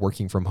schedule. If you're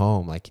working from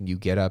home, like, can you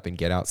get up and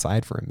get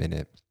outside for a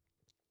minute?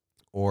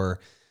 Or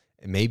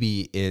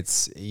maybe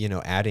it's,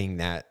 adding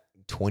that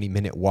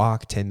 20-minute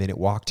walk, 10-minute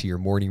walk to your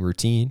morning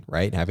routine,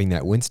 right? Having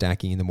that wind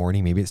stacking in the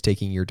morning. Maybe it's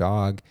taking your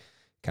dog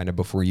kind of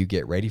before you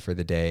get ready for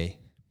the day.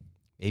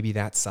 Maybe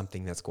that's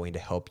something that's going to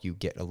help you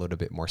get a little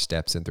bit more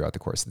steps in throughout the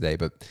course of the day.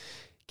 But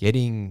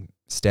getting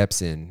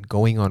steps in,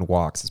 going on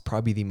walks is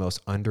probably the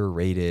most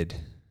underrated,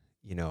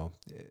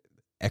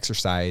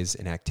 exercise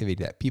and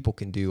activity that people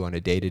can do on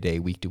a day-to-day,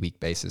 week-to-week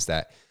basis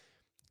that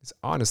is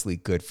honestly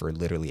good for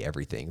literally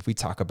everything. If we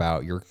talk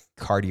about your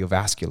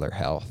cardiovascular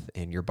health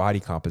and your body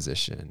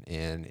composition,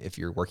 and if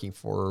you're working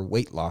for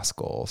weight loss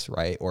goals,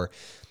 right? Or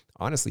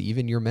honestly,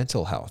 even your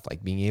mental health,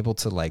 like being able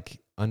to like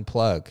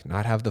unplug,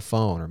 not have the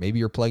phone, or maybe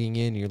you're plugging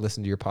in and you're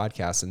listening to your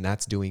podcast and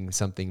that's doing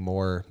something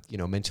more,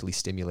 mentally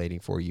stimulating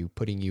for you,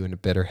 putting you in a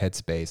better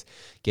headspace,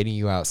 getting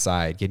you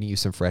outside, getting you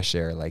some fresh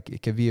air. Like,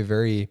 it could be a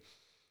very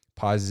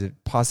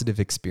positive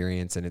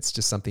experience, and it's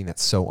just something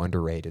that's so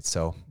underrated.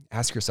 So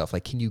ask yourself,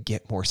 like, can you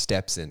get more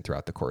steps in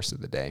throughout the course of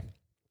the day?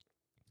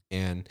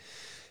 And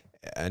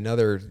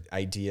another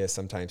idea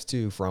sometimes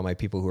too, for all my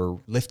people who are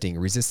lifting,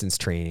 resistance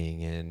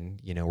training,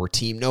 and, we're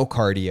team no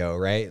cardio,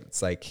 right?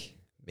 It's like,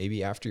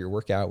 maybe after your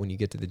workout, when you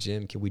get to the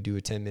gym, can we do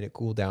a 10-minute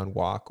cool down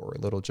walk or a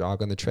little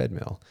jog on the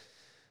treadmill?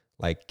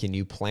 Like, can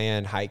you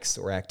plan hikes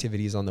or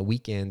activities on the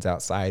weekends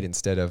outside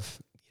instead of,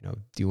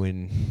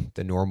 doing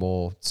the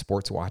normal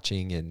sports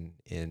watching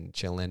and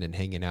chilling and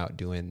hanging out,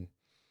 doing,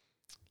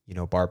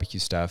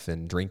 barbecue stuff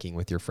and drinking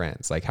with your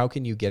friends? Like, how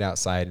can you get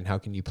outside, and how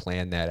can you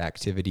plan that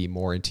activity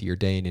more into your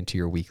day and into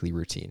your weekly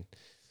routine?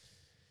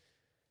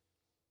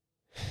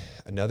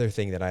 Another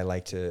thing that I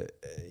like to,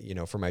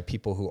 for my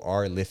people who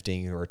are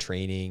lifting or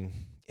training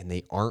and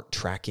they aren't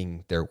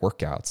tracking their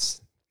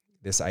workouts,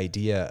 this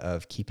idea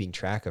of keeping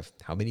track of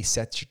how many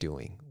sets you're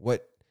doing,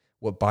 what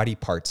What body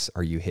parts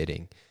are you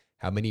hitting?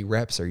 How many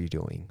reps are you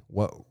doing?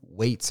 What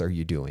weights are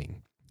you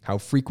doing? How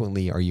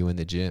frequently are you in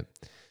the gym?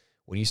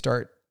 When you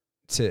start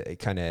to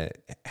kind of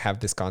have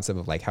this concept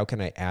of like, how can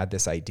I add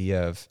this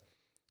idea of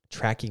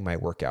tracking my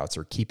workouts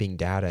or keeping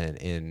data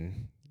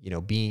and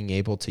being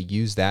able to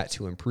use that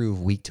to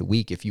improve week to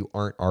week. If you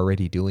aren't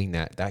already doing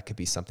that, that could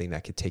be something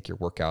that could take your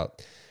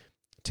workout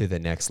to the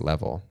next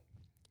level.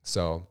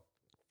 So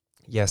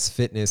yes,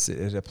 fitness,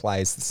 it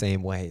applies the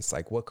same way. It's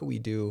like, what could we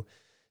do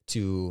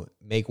to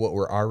make what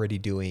we're already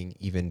doing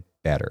even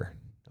better?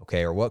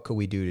 Okay. Or what could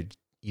we do to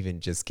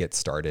even just get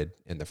started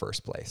in the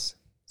first place?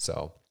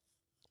 So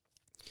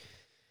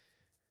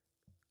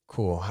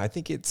cool. I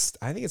think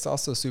it's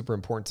also super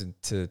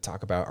important to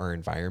talk about our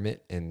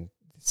environment and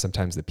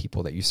sometimes the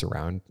people that you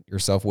surround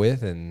yourself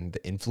with and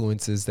the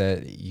influences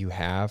that you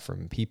have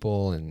from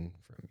people and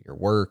from your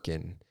work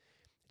and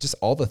just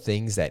all the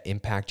things that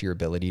impact your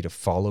ability to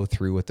follow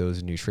through with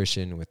those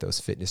nutrition, with those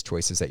fitness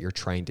choices that you're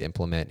trying to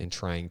implement and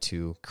trying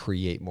to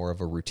create more of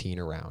a routine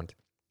around.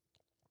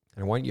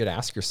 And I want you to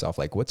ask yourself,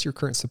 like, what's your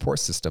current support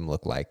system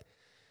look like?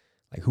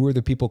 Like, who are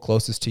the people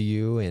closest to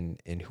you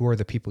and who are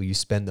the people you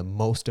spend the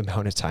most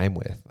amount of time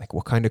with? Like,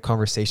 what kind of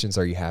conversations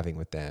are you having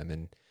with them?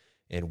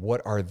 And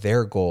what are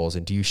their goals?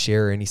 And do you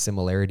share any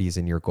similarities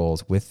in your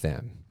goals with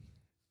them?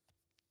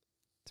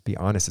 To be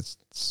honest,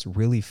 it's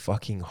really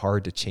fucking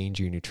hard to change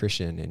your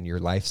nutrition and your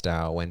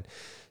lifestyle when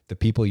the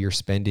people you're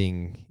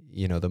spending,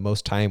 the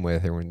most time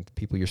with, or when the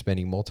people you're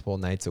spending multiple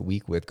nights a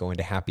week with going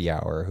to happy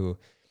hour, who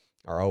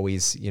are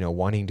always,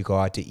 wanting to go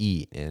out to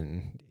eat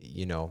and,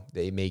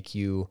 they make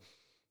you,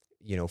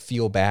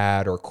 feel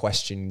bad or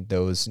question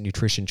those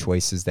nutrition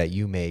choices that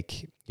you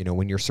make,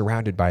 when you're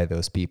surrounded by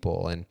those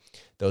people and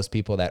those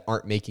people that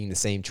aren't making the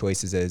same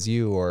choices as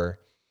you, or,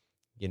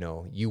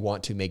 you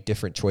want to make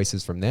different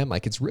choices from them.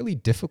 Like, it's really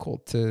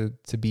difficult to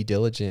be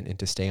diligent and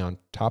to stay on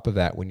top of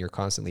that when you're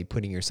constantly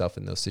putting yourself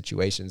in those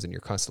situations and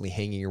you're constantly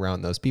hanging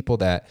around those people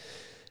that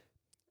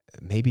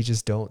maybe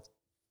just don't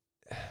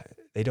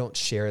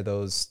share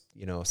those,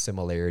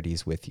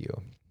 similarities with you.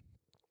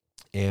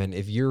 And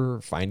if you're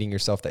finding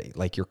yourself that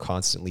like you're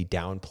constantly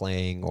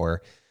downplaying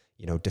or,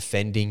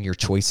 defending your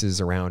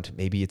choices around,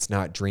 maybe it's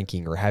not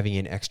drinking or having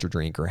an extra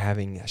drink or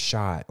having a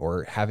shot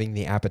or having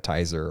the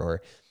appetizer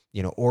or,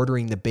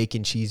 ordering the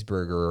bacon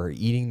cheeseburger or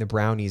eating the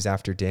brownies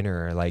after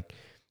dinner, like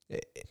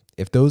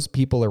if those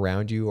people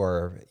around you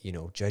are,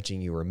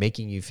 judging you or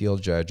making you feel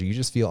judged, or you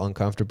just feel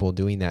uncomfortable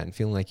doing that and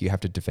feeling like you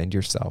have to defend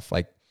yourself,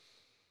 like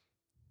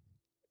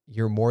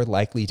you're more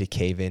likely to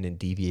cave in and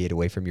deviate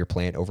away from your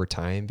plan over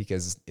time,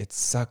 because it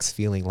sucks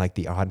feeling like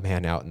the odd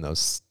man out in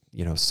those,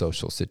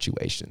 social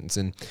situations.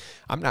 And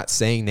I'm not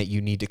saying that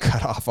you need to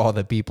cut off all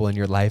the people in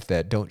your life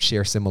that don't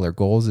share similar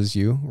goals as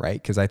you,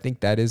 right? Because I think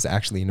that is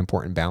actually an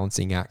important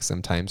balancing act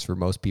sometimes for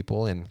most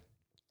people. And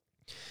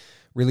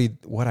really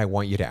what I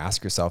want you to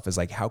ask yourself is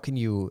like, how can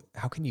you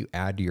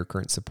add to your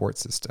current support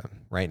system,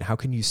 right? And how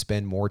can you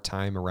spend more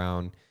time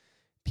around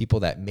people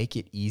that make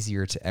it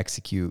easier to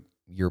execute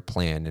your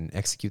plan and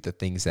execute the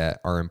things that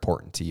are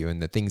important to you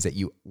and the things that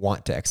you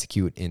want to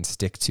execute and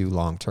stick to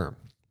long term,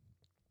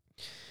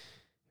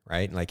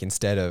 right? Like,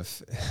 instead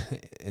of,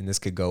 and this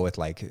could go with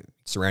like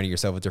surrounding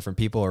yourself with different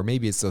people, or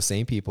maybe it's those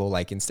same people,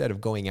 like instead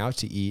of going out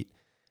to eat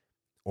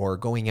or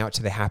going out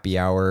to the happy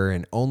hour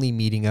and only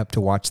meeting up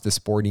to watch the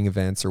sporting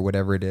events or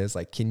whatever it is,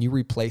 like, can you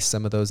replace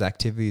some of those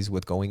activities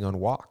with going on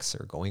walks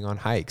or going on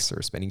hikes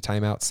or spending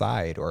time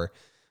outside or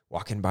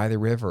walking by the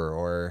river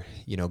or,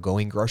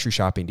 going grocery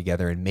shopping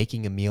together and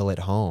making a meal at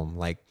home?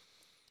 Like,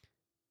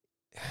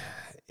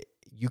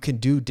 you can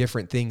do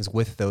different things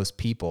with those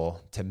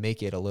people to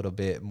make it a little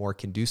bit more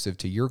conducive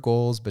to your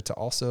goals, but to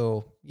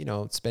also,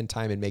 spend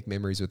time and make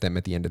memories with them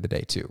at the end of the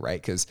day too,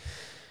 right? Because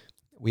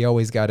we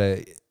always got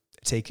to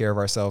take care of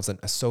ourselves, and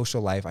a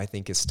social life, I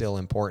think, is still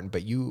important,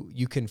 but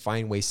you can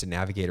find ways to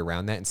navigate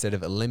around that instead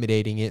of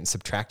eliminating it and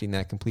subtracting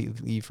that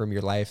completely from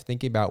your life.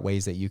 Thinking about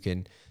ways that you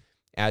can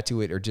add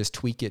to it or just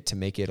tweak it to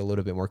make it a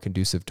little bit more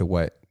conducive to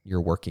what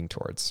you're working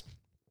towards.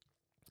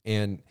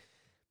 And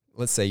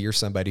let's say you're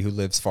somebody who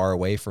lives far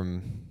away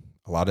from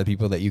a lot of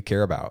people that you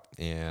care about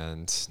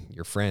and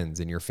your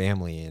friends and your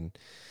family, and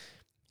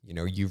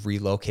you've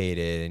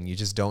relocated and you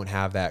just don't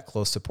have that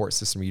close support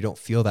system. You don't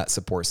feel that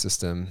support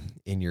system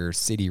in your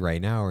city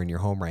right now or in your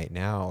home right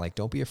now. Like,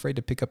 don't be afraid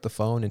to pick up the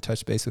phone and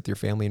touch base with your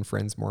family and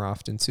friends more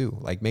often too.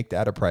 Like, make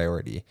that a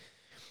priority,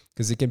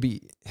 because it can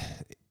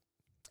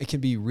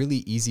be really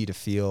easy to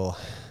feel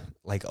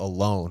like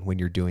alone when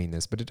you're doing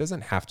this, but it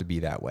doesn't have to be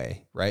that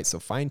way, right? So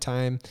find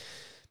time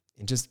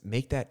and just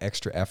make that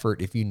extra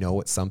effort if you know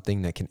it's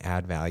something that can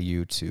add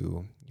value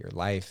to your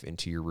life and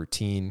to your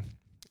routine.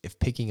 If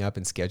picking up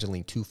and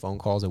scheduling 2 phone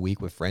calls a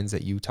week with friends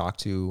that you talk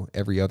to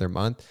every other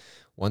month,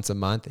 once a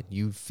month, and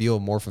you feel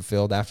more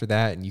fulfilled after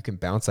that, and you can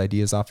bounce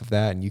ideas off of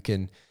that, and you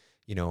can,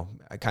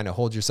 kind of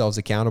hold yourselves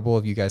accountable.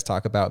 If you guys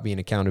talk about being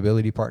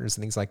accountability partners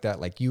and things like that,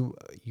 like you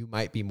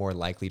might be more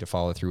likely to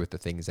follow through with the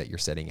things that you're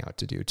setting out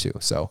to do too.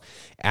 So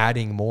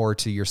adding more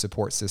to your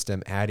support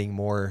system, adding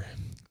more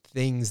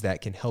things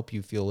that can help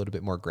you feel a little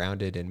bit more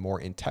grounded and more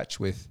in touch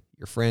with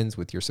your friends,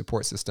 with your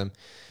support system,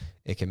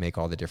 it can make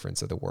all the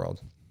difference of the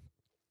world.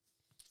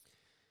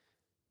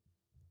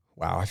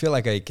 Wow, I feel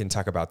like I can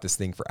talk about this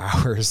thing for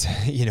hours,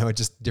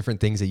 just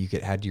different things that you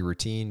could add to your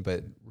routine.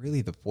 But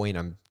really the point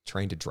I'm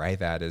trying to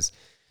drive at is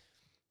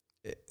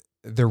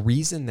the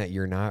reason that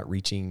you're not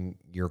reaching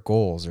your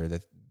goals, or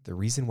the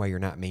reason why you're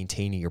not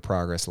maintaining your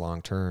progress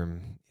long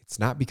term, it's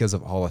not because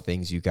of all the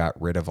things you got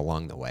rid of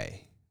along the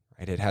way,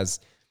 right? It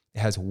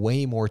has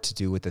way more to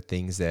do with the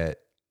things that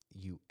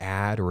you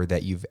add or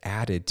that you've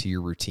added to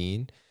your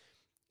routine.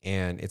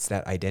 And it's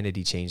that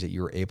identity change that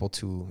you're able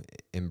to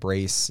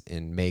embrace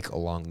and make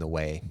along the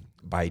way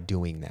by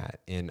doing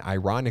that. And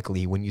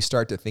ironically, when you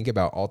start to think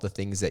about all the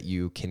things that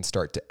you can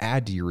start to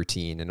add to your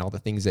routine and all the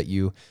things that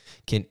you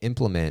can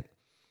implement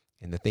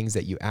and the things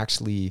that you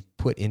actually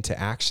put into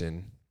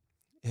action,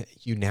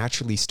 you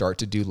naturally start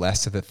to do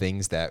less of the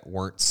things that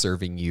weren't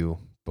serving you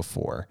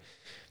before.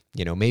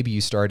 Maybe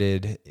you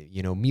started,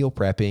 meal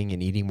prepping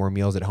and eating more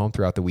meals at home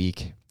throughout the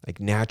week. Like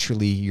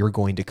naturally, you're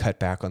going to cut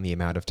back on the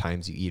amount of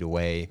times you eat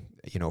away,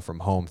 from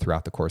home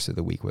throughout the course of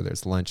the week, whether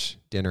it's lunch,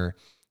 dinner,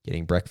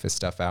 getting breakfast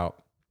stuff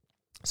out.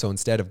 So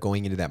instead of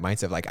going into that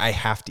mindset of like, I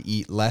have to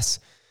eat less,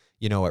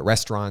 at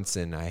restaurants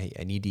and I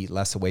need to eat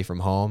less away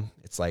from home,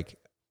 it's like,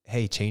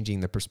 hey,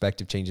 changing the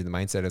perspective, changing the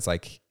mindset. It's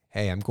like,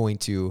 hey, I'm going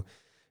to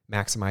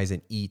maximize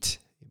and eat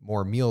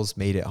more meals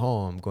made at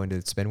home. I'm going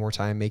to spend more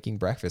time making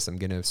breakfast. I'm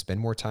going to spend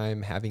more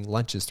time having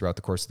lunches throughout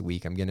the course of the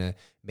week. I'm going to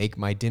make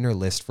my dinner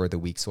list for the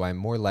week, so I'm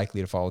more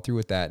likely to follow through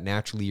with that.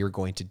 Naturally, you're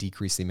going to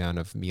decrease the amount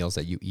of meals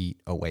that you eat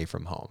away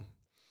from home.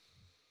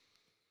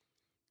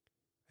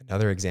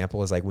 Another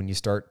example is like when you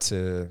start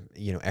to,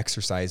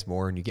 exercise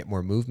more and you get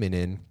more movement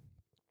in,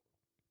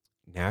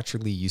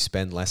 naturally you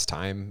spend less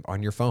time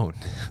on your phone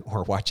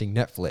or watching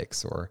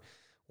Netflix or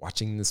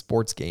watching the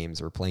sports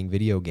games or playing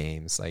video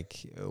games.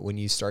 Like when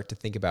you start to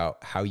think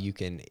about how you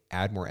can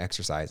add more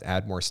exercise,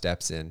 add more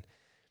steps in,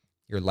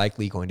 you're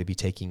likely going to be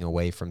taking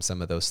away from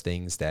some of those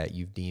things that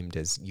you've deemed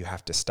as you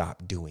have to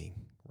stop doing,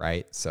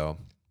 right? So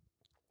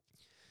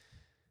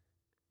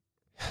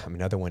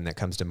another one that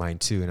comes to mind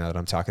too, now that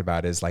I'm talking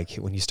about, is like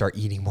when you start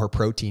eating more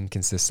protein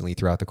consistently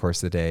throughout the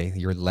course of the day,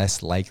 you're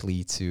less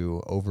likely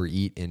to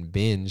overeat and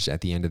binge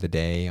at the end of the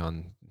day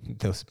on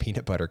those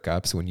peanut butter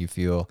cups when you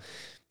feel,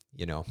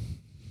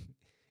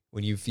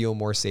 when you feel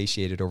more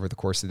satiated over the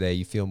course of the day,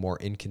 you feel more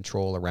in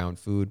control around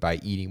food by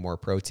eating more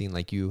protein.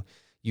 Like you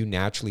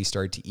naturally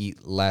start to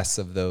eat less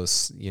of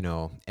those,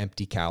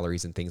 empty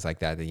calories and things like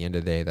that at the end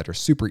of the day that are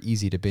super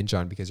easy to binge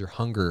on because your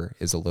hunger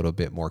is a little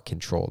bit more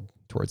controlled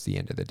towards the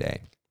end of the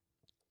day.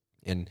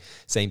 And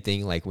same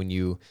thing, like when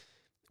you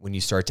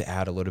start to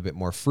add a little bit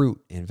more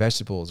fruit and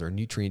vegetables or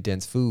nutrient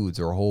dense foods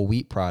or whole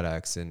wheat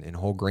products and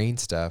whole grain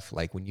stuff,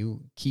 like when you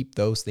keep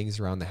those things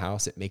around the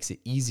house, it makes it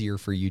easier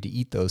for you to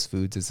eat those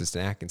foods as a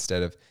snack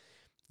instead of,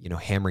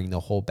 hammering the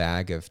whole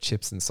bag of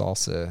chips and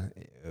salsa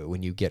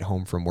when you get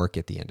home from work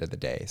at the end of the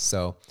day.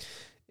 So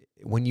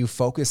when you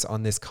focus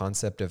on this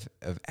concept of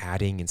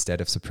adding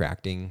instead of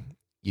subtracting,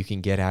 you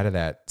can get out of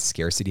that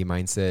scarcity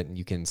mindset and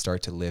you can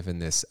start to live in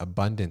this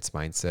abundance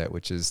mindset,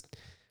 which is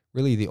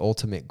really the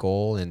ultimate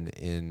goal.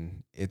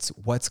 And it's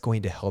what's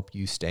going to help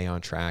you stay on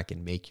track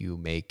and make you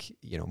make,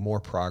 more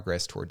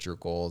progress towards your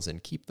goals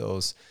and keep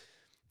those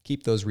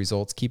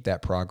results, keep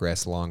that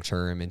progress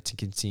long-term, and to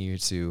continue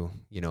to,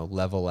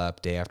 level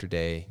up day after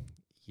day,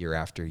 year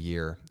after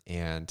year.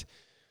 And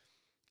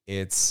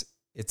it's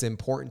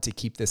important to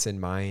keep this in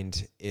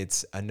mind.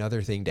 It's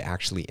another thing to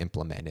actually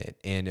implement it.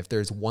 And if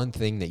there's one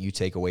thing that you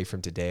take away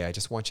from today, I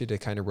just want you to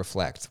kind of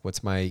reflect.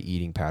 What's my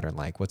eating pattern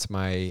like? What's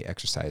my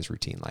exercise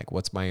routine like?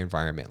 What's my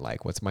environment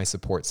like? What's my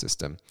support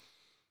system?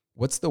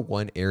 What's the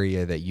one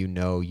area that you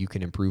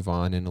can improve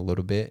on in a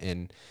little bit?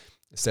 And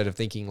instead of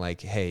thinking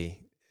like, hey,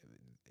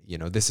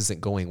 this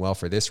isn't going well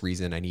for this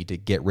reason, I need to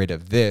get rid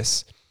of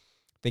this.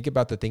 Think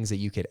about the things that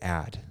you could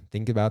add.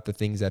 Think about the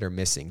things that are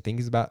missing.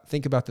 Think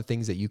about the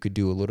things that you could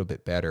do a little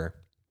bit better.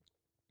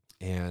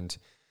 And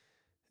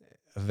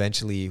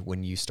eventually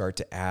when you start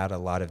to add a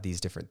lot of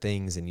these different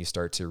things and you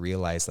start to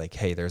realize like,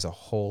 hey, there's a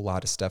whole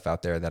lot of stuff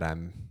out there that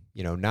I'm,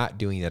 not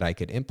doing that I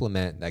could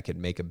implement that could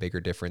make a bigger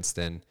difference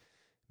than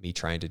me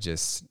trying to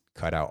just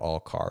cut out all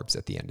carbs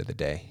at the end of the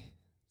day.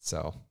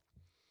 So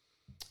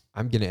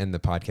I'm going to end the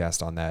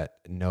podcast on that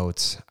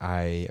note.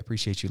 I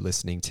appreciate you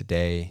listening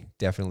today.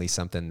 Definitely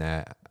something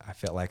that I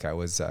felt like I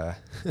was,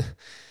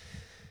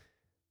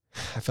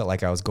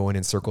 going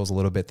in circles a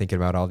little bit thinking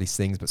about all these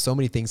things, but so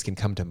many things can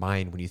come to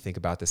mind when you think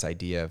about this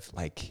idea of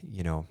like,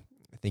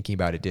 thinking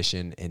about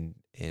addition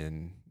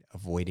and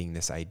avoiding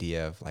this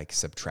idea of like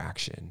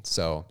subtraction.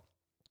 So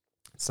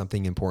it's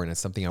something important. It's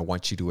something I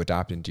want you to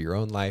adopt into your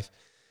own life.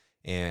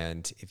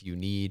 And if you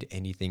need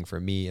anything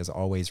from me, as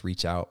always,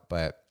 reach out.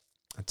 But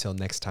until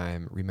next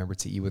time, remember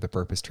to eat with a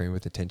purpose, train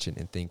with attention,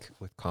 and think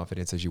with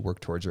confidence as you work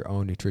towards your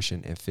own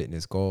nutrition and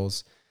fitness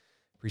goals.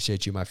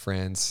 Appreciate you, my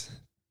friends.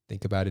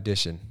 Think about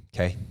addition,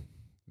 okay?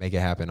 Make it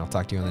happen. I'll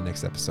talk to you on the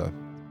next episode.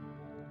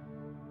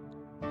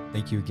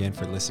 Thank you again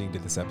for listening to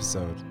this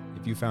episode.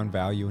 If you found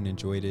value and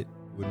enjoyed it, it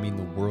would mean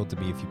the world to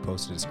me if you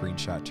posted a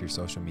screenshot to your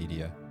social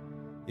media.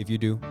 If you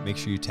do, make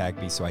sure you tag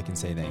me so I can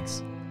say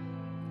thanks.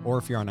 Or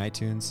if you're on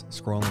iTunes,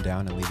 scrolling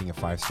down and leaving a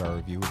 5-star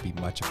review would be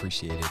much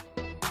appreciated.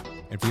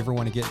 And if you ever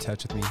want to get in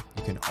touch with me,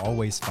 you can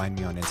always find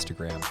me on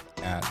Instagram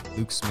at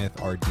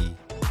LukeSmithRD.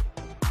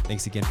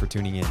 Thanks again for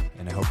tuning in,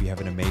 and I hope you have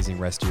an amazing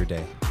rest of your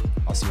day.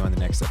 I'll see you on the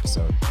next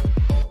episode.